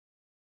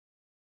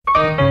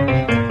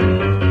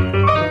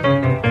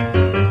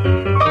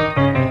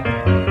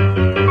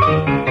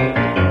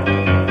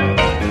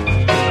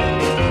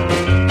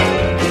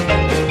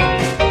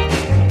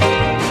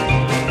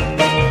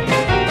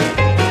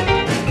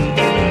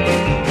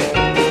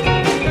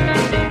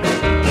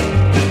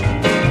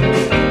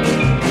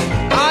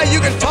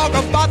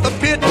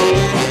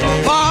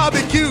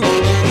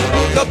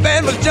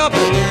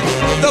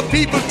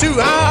people too.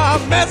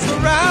 Mess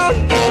around.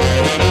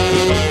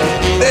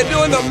 They're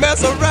doing the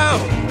mess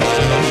around.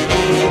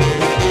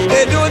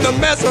 They're doing the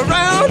mess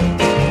around.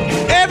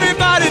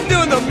 Everybody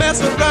doing the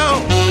mess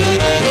around.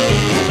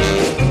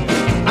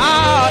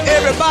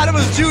 Everybody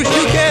was juice,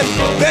 you can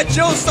bet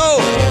your soul.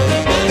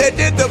 They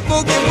did the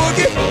boogie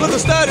woogie with a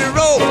steady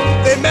roll.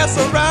 They mess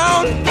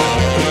around.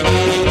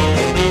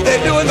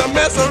 They're doing the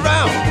mess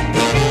around.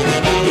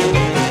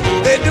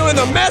 They're doing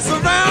the mess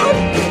around.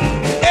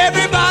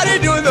 Everybody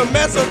doing the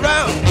mess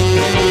around.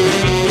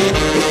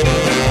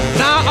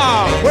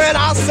 Now, when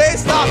I say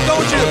stop,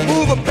 don't you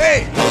move a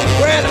peg.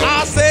 When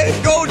I say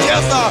go,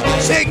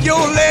 just shake your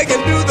leg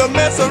and do the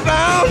mess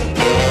around.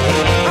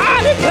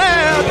 I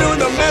declare, doing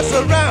the mess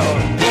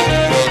around.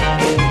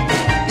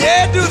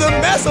 Yeah, do the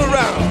mess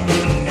around.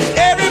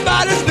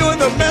 Everybody's doing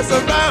the mess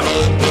around.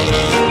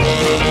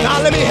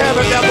 Now let me have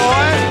it there,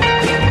 boy.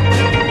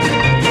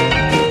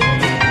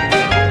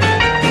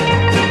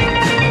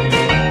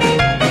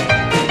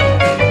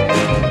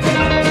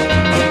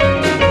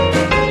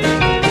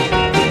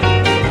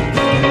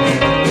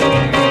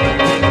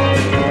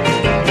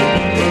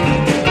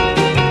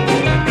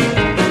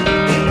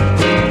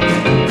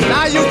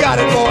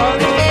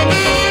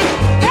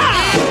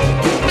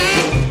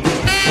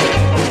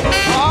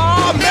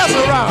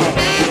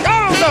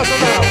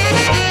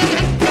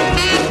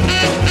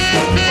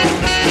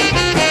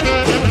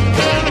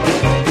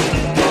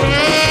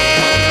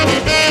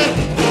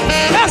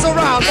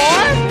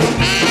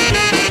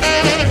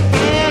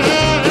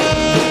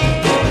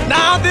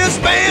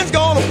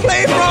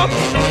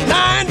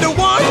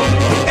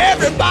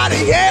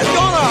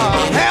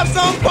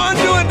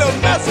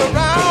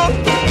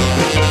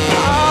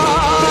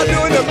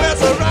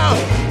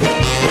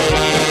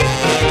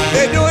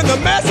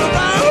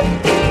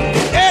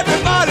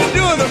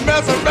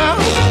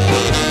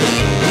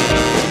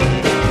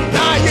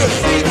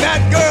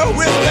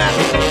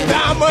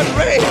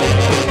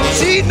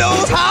 She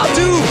knows how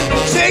to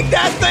shake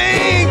that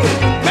thing,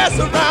 mess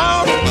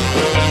around.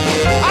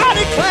 I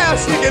declare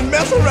she can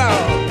mess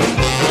around.